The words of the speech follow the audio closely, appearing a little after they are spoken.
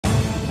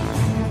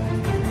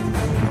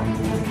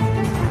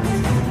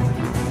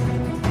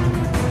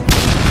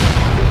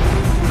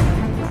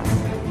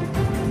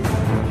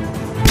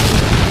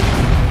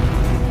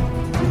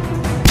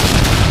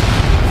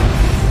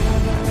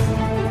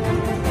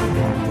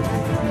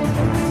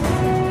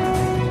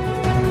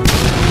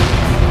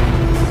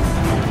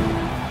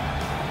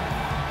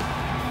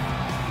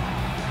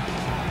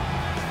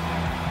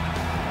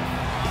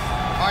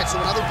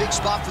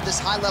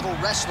high-level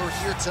wrestler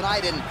here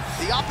tonight, and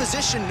the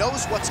opposition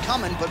knows what's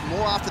coming, but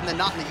more often than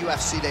not in the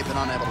UFC, they've been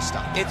unable to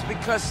stop. It's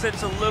because since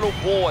a little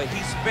boy,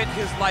 he spent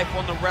his life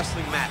on the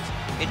wrestling mat.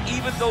 And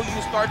even though you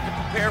start to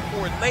prepare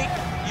for it late,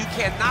 you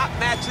cannot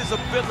match his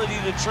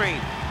ability to train,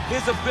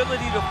 his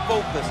ability to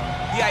focus.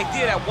 The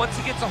idea that once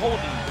he gets a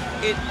hold of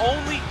you, it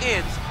only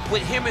ends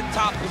with him in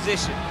top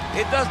position.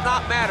 It does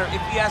not matter if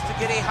he has to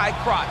get a high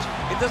crotch.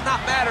 It does not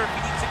matter if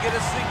he needs to get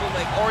a single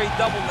leg or a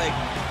double leg.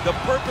 The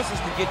purpose is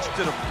to get you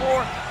to the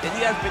floor, and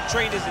he has been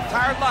trained his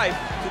entire life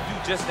to do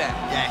just that.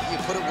 Yeah, you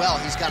put it well.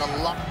 He's got a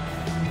lot.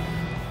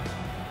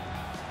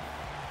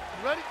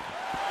 Ready?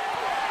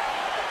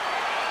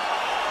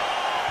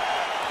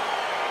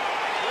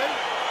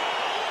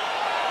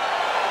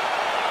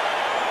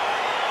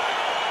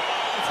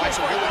 All right,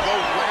 so here we go.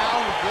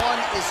 Round one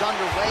is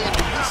underway, and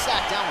when we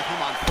sat down with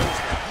him on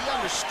Thursday, he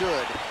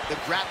understood the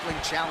grappling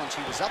challenge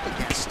he was up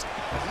against,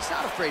 but he's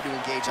not afraid to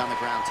engage on the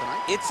ground tonight.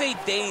 It's a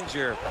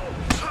danger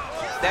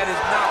that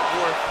is not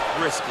worth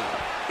risking.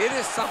 It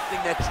is something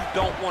that you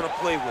don't want to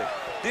play with.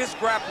 This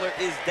grappler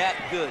is that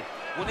good.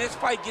 When this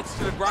fight gets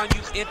to the ground,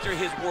 you enter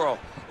his world,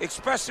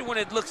 especially when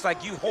it looks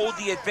like you hold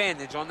the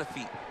advantage on the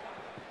feet.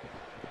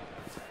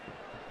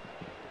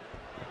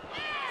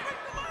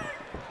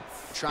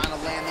 Trying to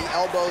land the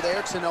elbow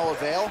there to no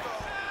avail.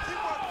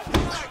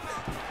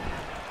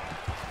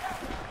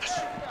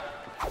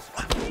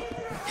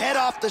 Head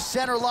off the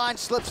center line,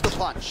 slips the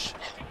punch.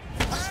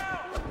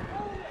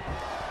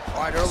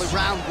 All right, early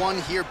round one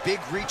here, big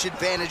reach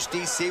advantage,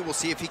 DC. We'll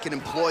see if he can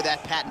employ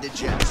that patented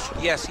jab.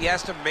 Yes, he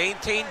has to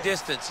maintain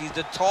distance. He's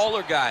the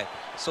taller guy.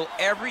 So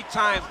every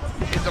time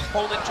his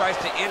opponent tries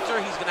to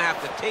enter, he's gonna have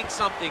to take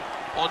something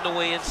on the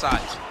way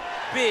inside.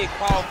 Big,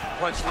 powerful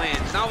punch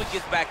lands. Now he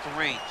gets back to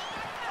range.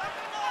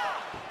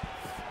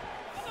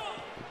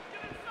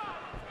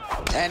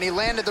 And he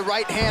landed the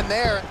right hand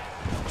there.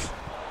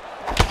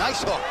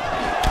 Nice hook.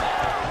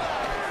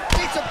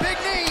 It's a big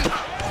knee.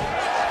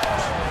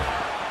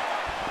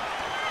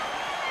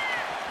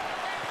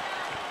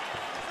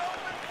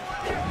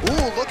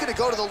 Ooh, looking to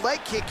go to the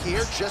leg kick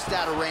here, just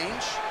out of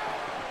range.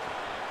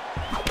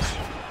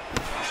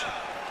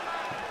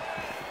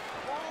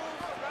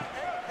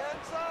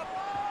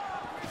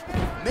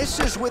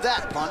 Misses with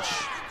that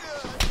punch.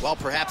 Well,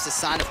 perhaps a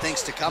sign of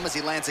things to come as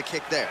he lands a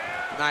kick there.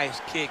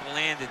 Nice kick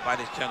landed by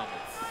this gentleman.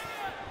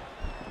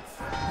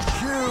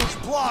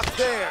 Huge block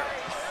there.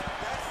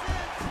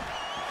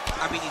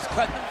 I mean, he's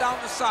cutting him down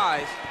to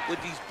size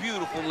with these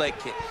beautiful leg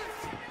kicks.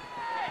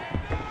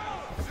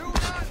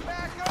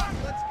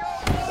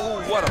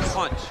 Ooh, what a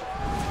punch.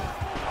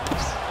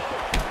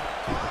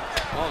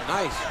 Oh,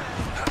 nice.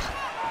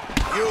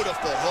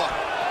 Beautiful hook.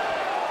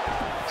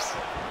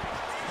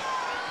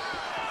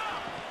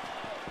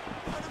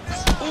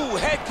 Ooh,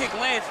 head kick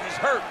lands and he's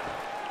hurt.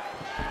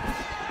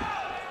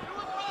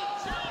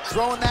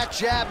 Throwing that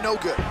jab, no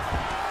good.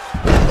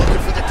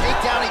 Looking for the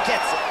takedown, he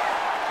gets it.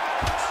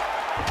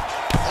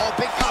 Oh,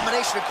 big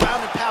combination of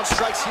ground and pound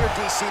strikes here,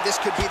 DC. This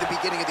could be the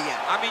beginning of the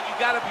end. I mean, you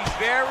gotta be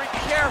very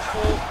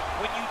careful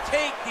when you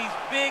take these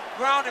big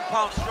ground and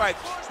pound strikes.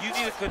 You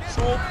need a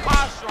controlled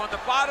posture on the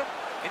bottom,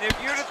 and if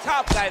you're the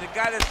top guy, the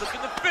guy that's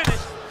looking to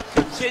finish,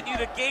 continue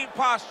to gain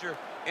posture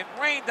and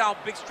rain down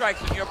big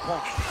strikes on your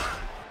opponent.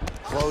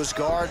 Close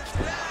guard.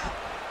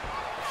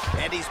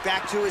 And he's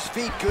back to his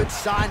feet. Good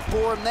sign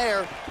for him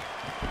there.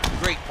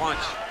 Great punch.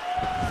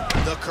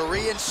 The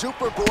Korean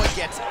Superboy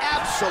gets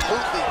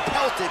absolutely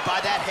pelted by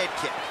that head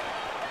kick.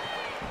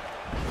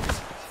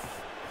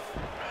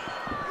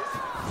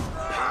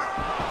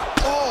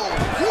 Oh,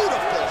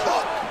 beautiful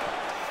hook.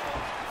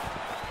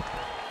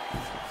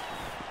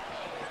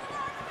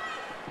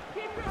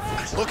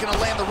 Looking to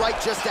land the right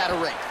just out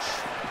of range.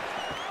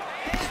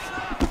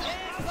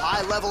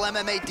 High-level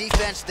MMA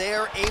defense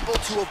there, able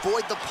to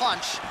avoid the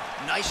punch.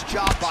 Nice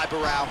job by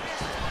Barao.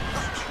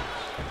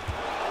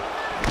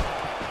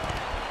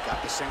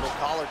 Got the single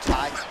collar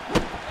tie.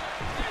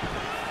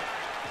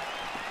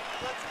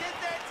 Let's get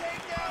that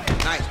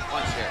takedown. Nice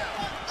punch there.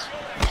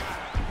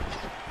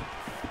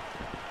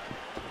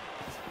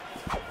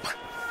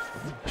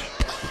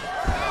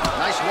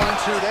 Nice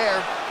 1-2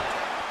 there.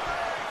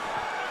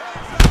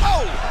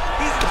 Oh,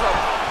 he's in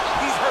trouble.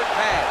 He's hurt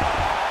bad.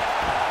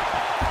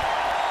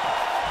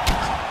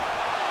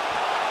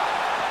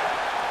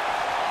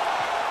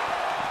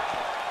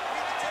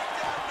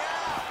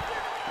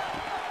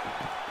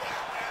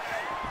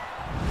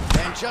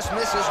 Just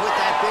misses with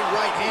that big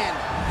right hand.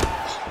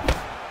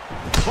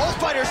 Both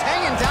fighters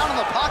hanging down in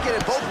the pocket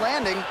and both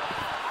landing.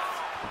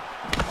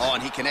 Oh,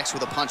 and he connects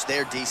with a punch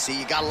there, DC.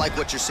 You gotta like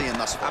what you're seeing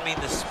thus far. I mean,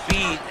 the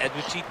speed at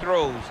which he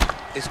throws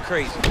is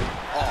crazy.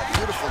 Oh,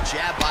 beautiful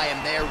jab by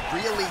him there,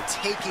 really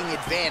taking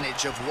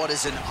advantage of what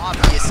is an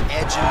obvious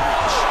edge and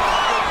reach.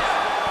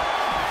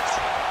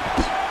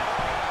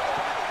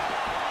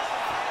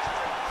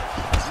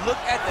 Look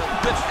at the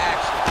whip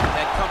action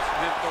that comes from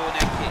him throwing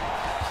that kick.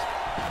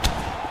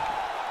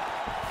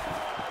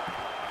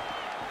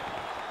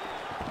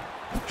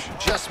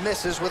 Just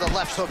misses with a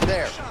left hook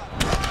there.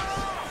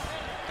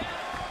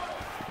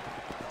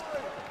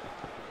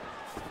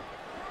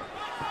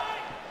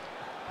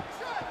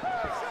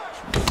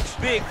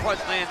 Big punch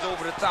lands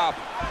over the top.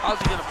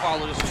 How's he gonna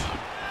follow this one?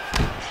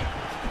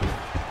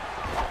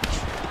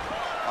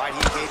 All right, he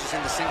engages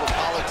in the single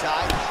collar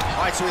tie.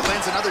 All right, so he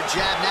lands another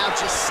jab now,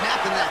 just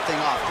snapping that thing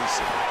off,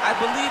 DC. I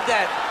believe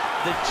that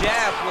the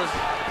jab was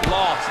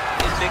lost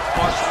in mixed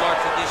martial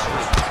arts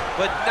initially,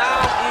 but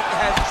now it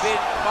has been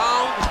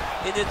found,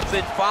 and it's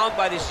been found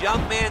by this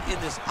young man in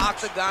this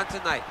octagon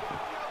tonight.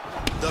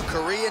 The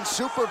Korean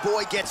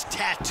Superboy gets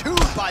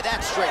tattooed by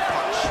that straight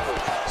punch.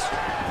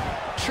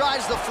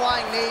 Tries the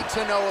flying knee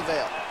to no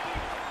avail.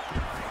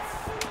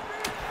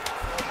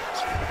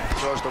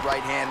 Throws the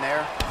right hand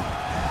there.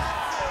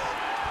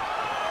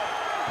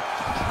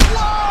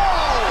 Whoa!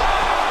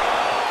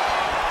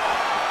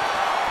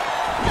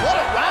 What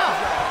a round!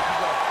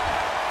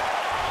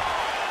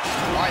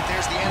 All right,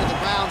 there's the end of the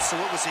round, so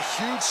it was a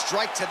huge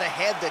strike to the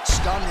head that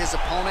stunned his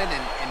opponent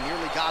and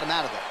nearly got him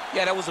out of there.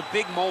 Yeah, that was a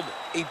big moment.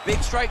 A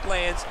big strike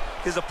lands,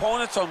 his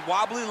opponent's on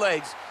wobbly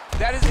legs.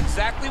 That is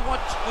exactly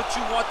what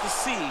you want to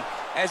see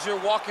as you're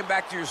walking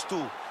back to your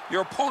stool.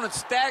 Your opponent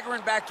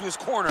staggering back to his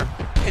corner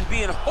and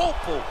being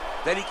hopeful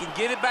that he can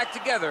get it back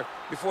together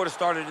before the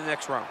start of the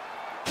next round.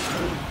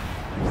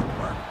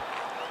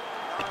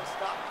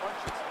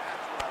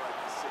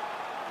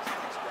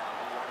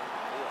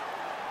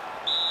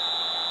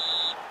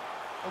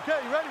 Okay,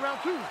 you ready? Round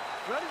two.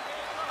 Ready?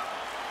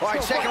 All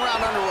right, second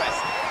round underway.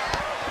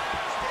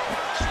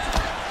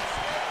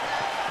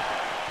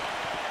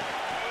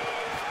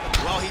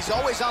 Well, he's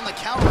always on the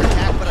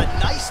counterattack, but a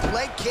nice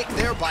leg kick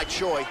there by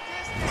Choi.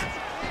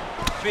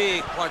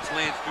 Big punch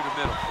lands through the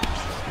middle.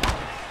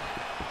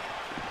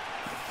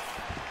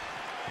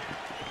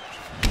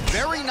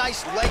 Very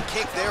nice leg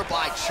kick there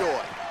by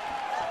Choi.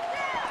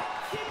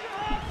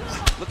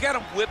 Look at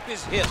him whip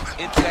his hip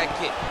into that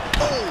kick.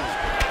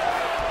 Oh!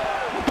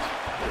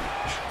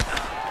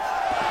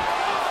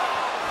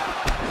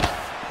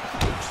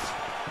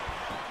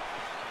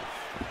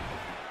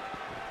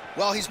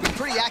 Well, he's been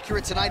pretty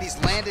accurate tonight. He's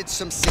landed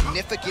some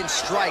significant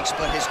strikes,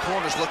 but his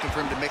corner's looking for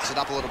him to mix it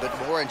up a little bit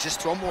more and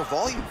just throw more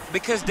volume.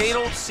 Because they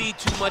don't see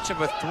too much of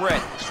a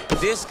threat.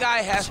 This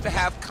guy has to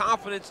have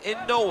confidence in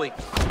knowing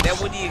that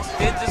when he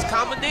extends his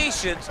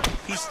combinations,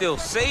 he's still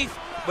safe,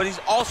 but he's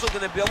also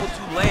going to be able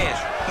to land.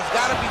 He's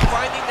got to be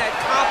finding that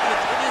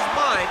confidence in his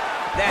mind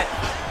that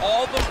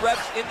all the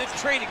reps in the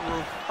training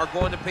room are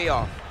going to pay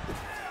off.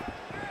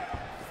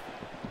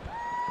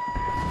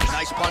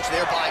 Nice punch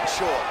there by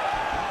Choi.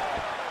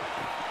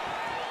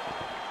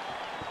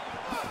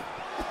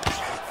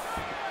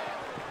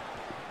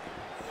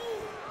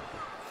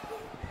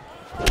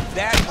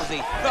 That was a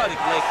thudding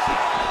leg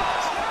kick.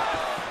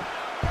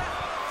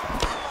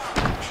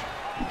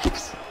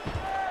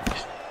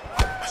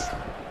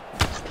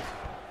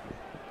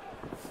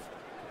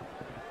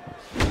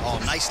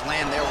 Oh, nice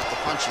land there with the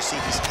punch. You see,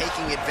 he's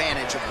taking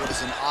advantage of what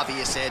is an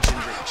obvious edge and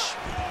reach.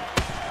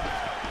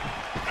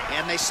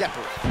 And they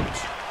separate.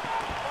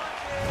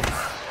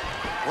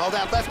 Well,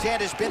 that left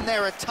hand has been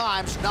there at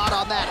times, not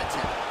on that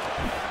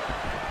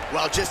attempt.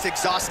 Well, just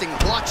exhausting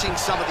watching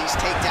some of these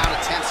takedown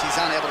attempts. He's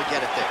unable to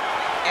get it there.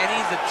 And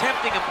he's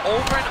attempting them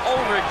over and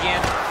over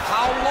again.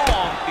 How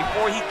long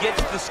before he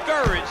gets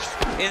discouraged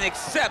and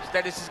accepts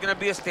that this is going to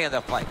be a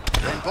stand-up fight?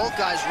 And both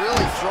guys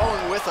really throwing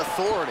with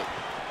authority.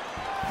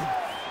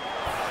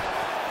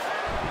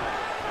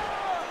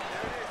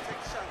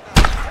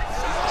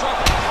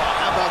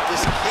 How about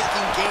this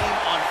kicking game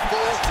on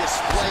full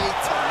display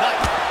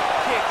tonight?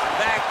 Kicks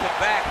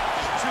back-to-back,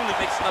 truly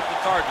mixing up the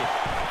target.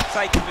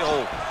 Sight to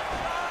behold.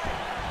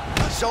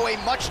 So a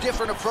much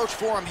different approach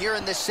for him here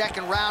in this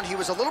second round. He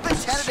was a little bit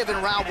tentative in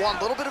round one,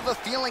 a little bit of a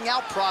feeling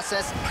out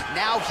process.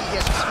 Now he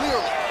has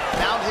clearly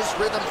found his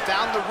rhythm,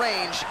 found the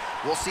range.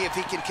 We'll see if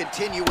he can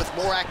continue with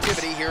more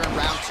activity here in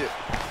round two.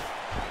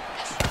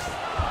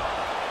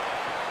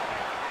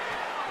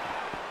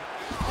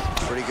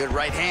 Pretty good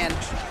right hand.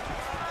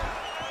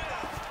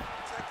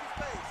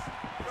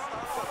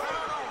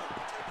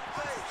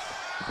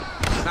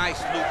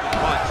 Nice looping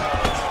punch.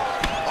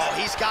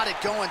 He's got it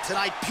going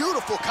tonight.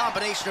 Beautiful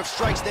combination of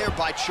strikes there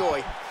by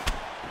Choi.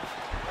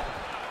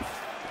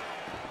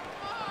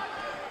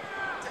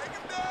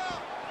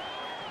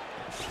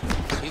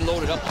 He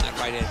loaded up on that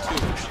right hand,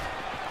 too.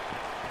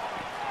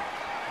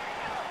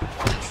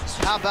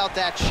 How about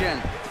that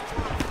shin?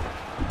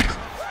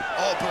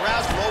 Oh,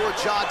 Barrao's lower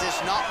jaw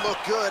does not look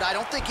good. I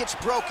don't think it's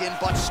broken,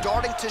 but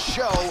starting to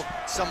show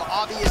some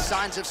obvious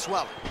signs of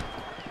swelling.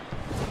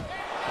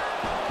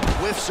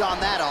 Whiffs on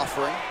that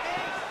offering.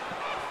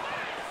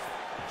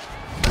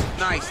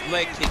 Nice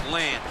leg kick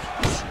land.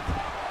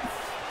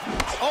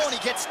 Oh, and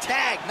he gets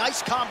tagged.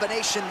 Nice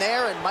combination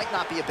there, and might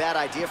not be a bad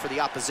idea for the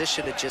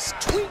opposition to just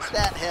tweak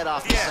that head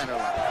off the center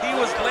line. He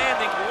was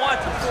landing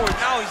once before.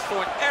 Now he's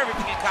throwing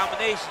everything in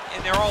combination,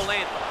 and they're all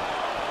landing.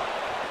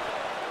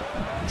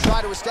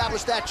 Try to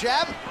establish that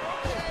jab.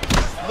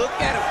 Look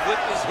at him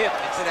whip his hip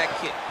into that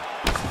kick.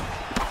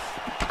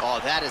 Oh,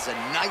 that is a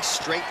nice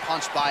straight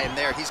punch by him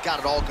there. He's got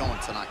it all going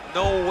tonight.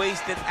 No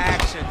wasted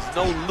actions,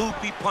 no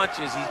loopy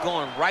punches. He's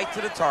going right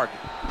to the target.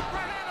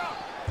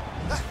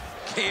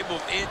 game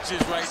of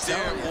inches right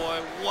there, boy.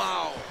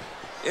 Wow.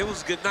 It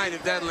was good night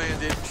if that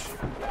landed.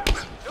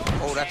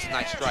 Oh, that's a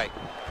nice strike.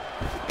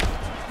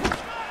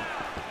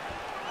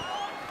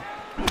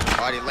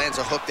 All right, he lands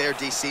a hook there,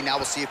 DC. Now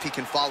we'll see if he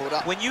can follow it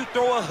up. When you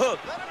throw a hook,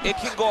 it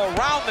can go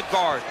around the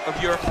guard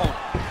of your opponent.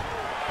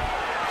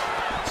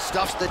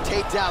 Stuffs the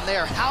takedown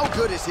there. How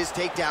good is his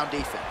takedown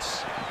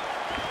defense?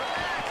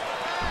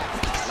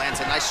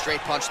 Lands a nice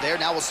straight punch there.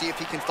 Now we'll see if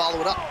he can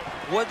follow it up.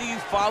 What do you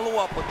follow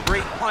up a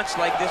great punch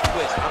like this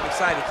with? I'm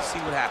excited to see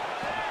what happens.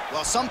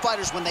 Well, some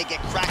fighters, when they get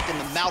cracked in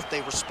the mouth,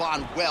 they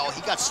respond well.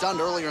 He got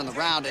stunned earlier in the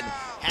round and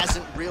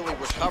hasn't really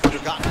recovered or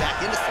gotten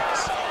back into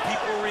things.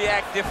 People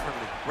react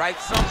differently, right?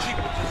 Some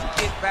people just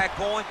get back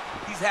going.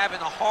 He's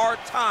having a hard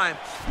time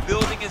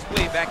building his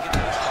way back into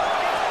this fight.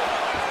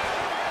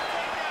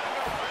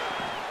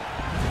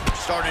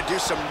 Starting to do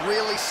some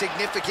really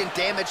significant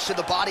damage to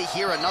the body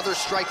here. Another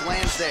strike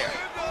lands there.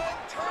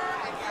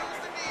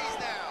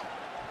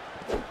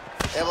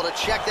 Able to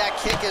check that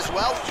kick as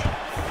well.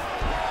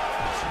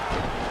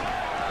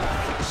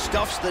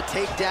 Stuffs the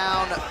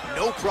takedown,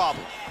 no problem.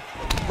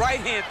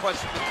 Right hand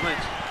punch from the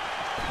clinch.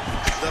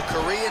 The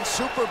Korean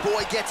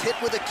Superboy gets hit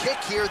with a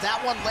kick here. That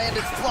one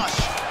landed flush.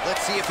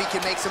 Let's see if he can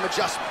make some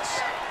adjustments.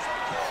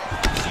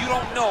 You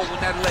don't know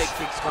when that leg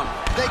kick's coming.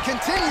 They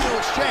continue to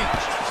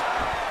exchange.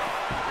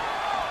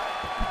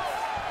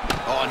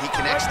 Oh, and he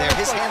connects there.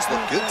 His hands look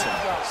good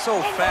tonight.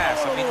 So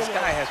fast. I mean, this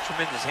guy has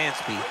tremendous hand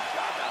speed.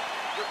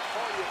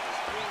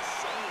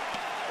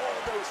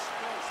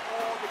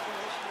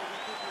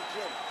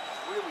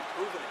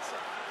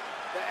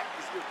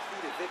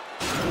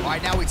 All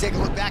right, now we take a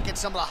look back at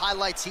some of the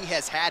highlights. He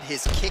has had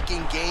his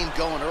kicking game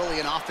going early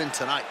and often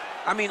tonight.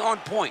 I mean, on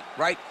point,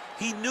 right?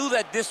 He knew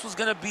that this was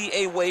going to be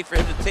a way for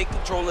him to take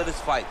control of this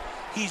fight.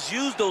 He's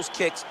used those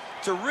kicks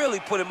to really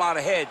put him out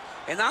ahead,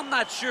 and I'm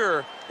not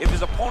sure if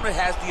his opponent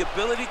has the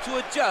ability to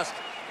adjust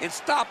and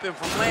stop him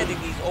from landing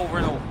these over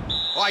and over.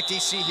 All right,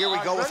 DC, here we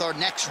go with our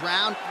next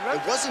round.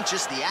 It wasn't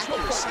just the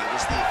accuracy, it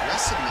was the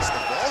aggressiveness,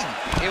 the volume.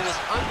 It was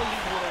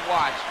unbelievable to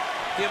watch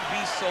him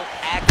be so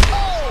active.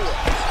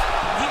 Oh!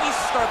 He needs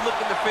to start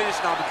looking to finish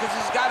now because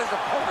he's got his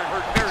opponent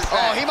hurt very bad.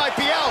 Oh, he might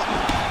be out.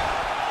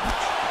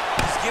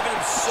 He's giving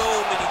him so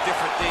many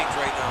different things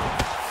right now.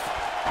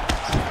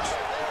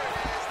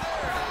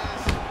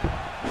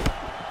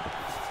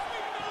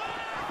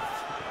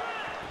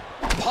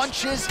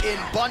 Punches in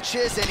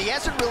bunches, and he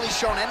hasn't really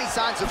shown any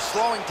signs of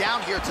slowing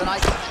down here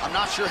tonight. I'm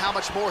not sure how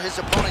much more his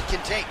opponent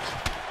can take.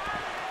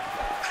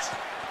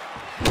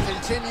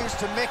 Continues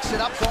to mix it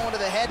up, going to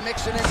the head,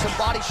 mixing in some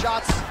body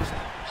shots.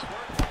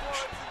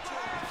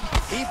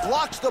 He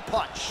blocks the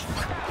punch.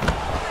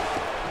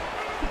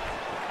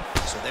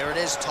 So there it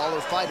is, taller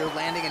fighter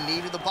landing a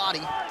knee to the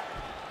body.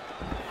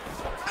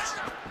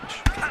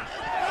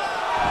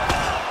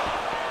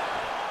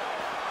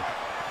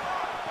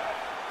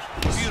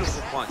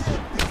 Beautiful punch.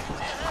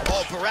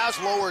 Oh, Barrao's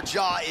lower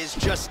jaw is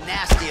just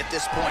nasty at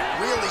this point.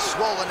 Really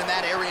swollen in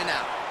that area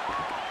now.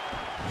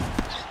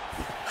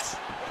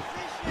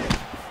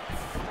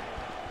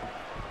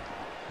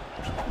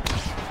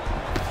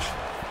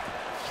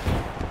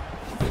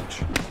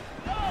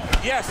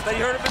 Yes, they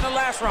hurt him in the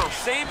last round.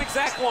 Same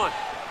exact one.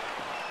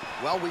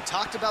 Well, we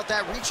talked about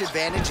that reach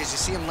advantage as you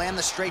see him land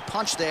the straight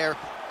punch there.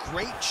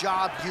 Great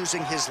job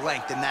using his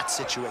length in that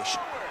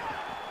situation.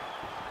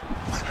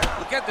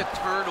 Look at the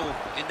turnover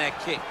in that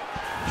kick.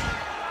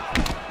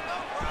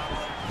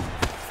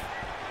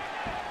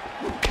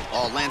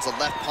 Oh, lands a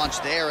left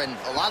punch there, and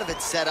a lot of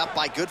it set up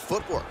by good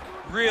footwork.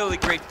 Really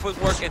great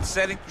footwork and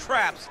setting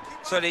traps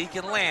so that he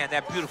can land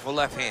that beautiful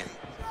left hand.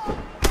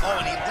 Oh,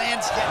 and he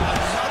lands yet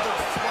another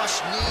flush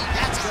knee.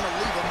 That's going to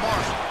leave a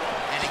mark.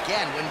 And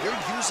again, when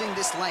you're using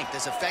this length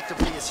as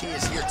effectively as he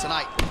is here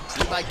tonight,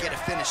 he might get a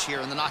finish here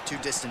in the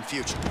not-too-distant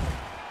future.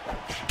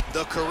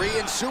 The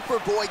Korean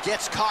Superboy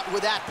gets caught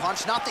with that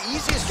punch. Not the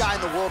easiest guy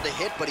in the world to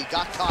hit, but he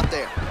got caught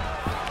there.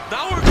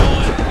 Now we're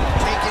going.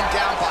 Taken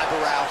down by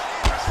Barrao.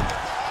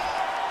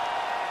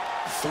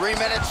 3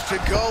 minutes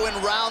to go in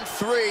round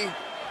 3.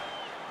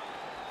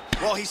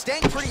 Well, he's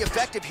staying pretty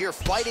effective here,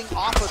 fighting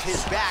off of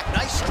his back.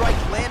 Nice strike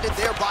landed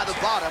there by the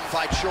bottom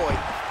by Choi.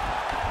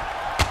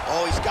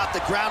 Oh, he's got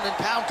the ground and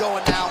pound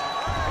going now.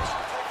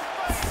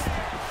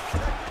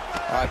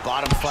 All right,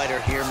 bottom fighter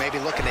here, maybe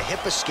looking to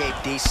hip escape,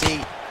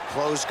 DC.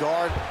 Close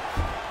guard.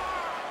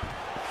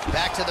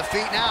 Back to the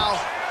feet now.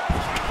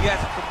 He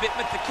has a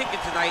commitment to kicking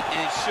tonight, and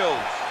it shows.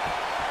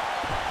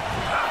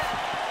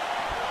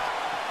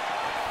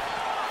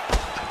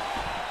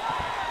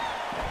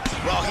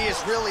 Well, he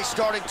is really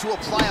starting to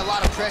apply a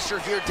lot of pressure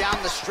here down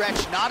the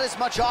stretch. Not as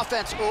much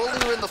offense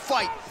earlier in the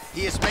fight.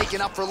 He is making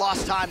up for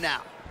lost time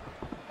now.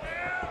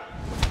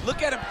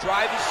 Look at him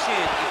drive his shin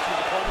into the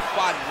opponent's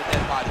body with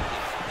that body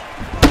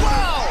kick.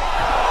 Wow!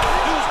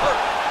 Dude's hurt.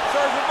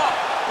 Serve him up.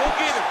 Go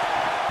get him.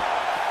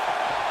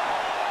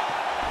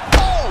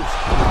 Oh!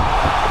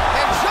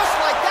 And just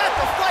like that,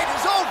 the fight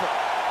is over.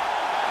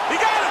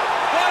 He got him.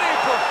 What a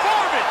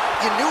performance!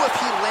 You knew if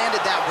he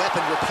landed that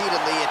happened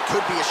repeatedly, it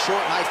could be a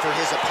short night for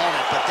his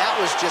opponent, but that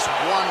was just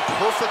one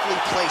perfectly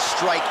placed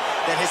strike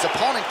that his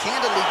opponent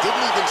candidly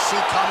didn't even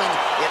see coming.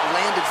 It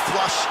landed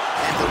flush,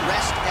 and the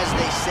rest, as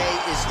they say,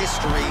 is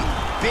history.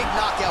 Big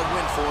knockout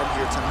win for him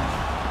here tonight.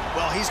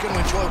 Well, he's going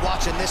to enjoy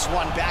watching this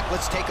one back.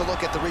 Let's take a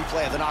look at the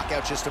replay of the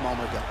knockout just a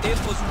moment ago. It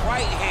was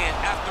right hand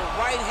after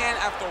right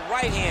hand after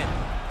right hand.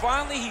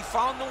 Finally, he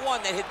found the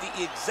one that hit the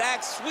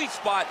exact sweet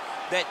spot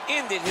that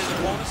ended his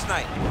opponent's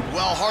night.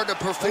 Well, hard to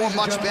perform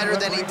much better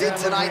than he did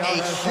tonight.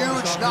 A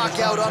huge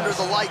knockout under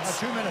the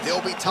lights.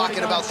 They'll be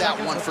talking about that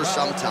one for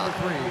some time.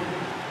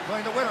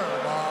 Going the winner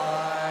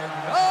by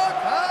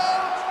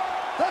knockout,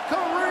 the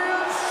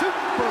Korean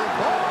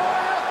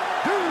Superboy,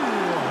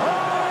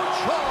 doohochoi.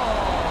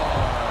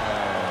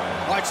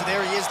 All right, so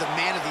there he is, the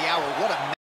man of the hour. What a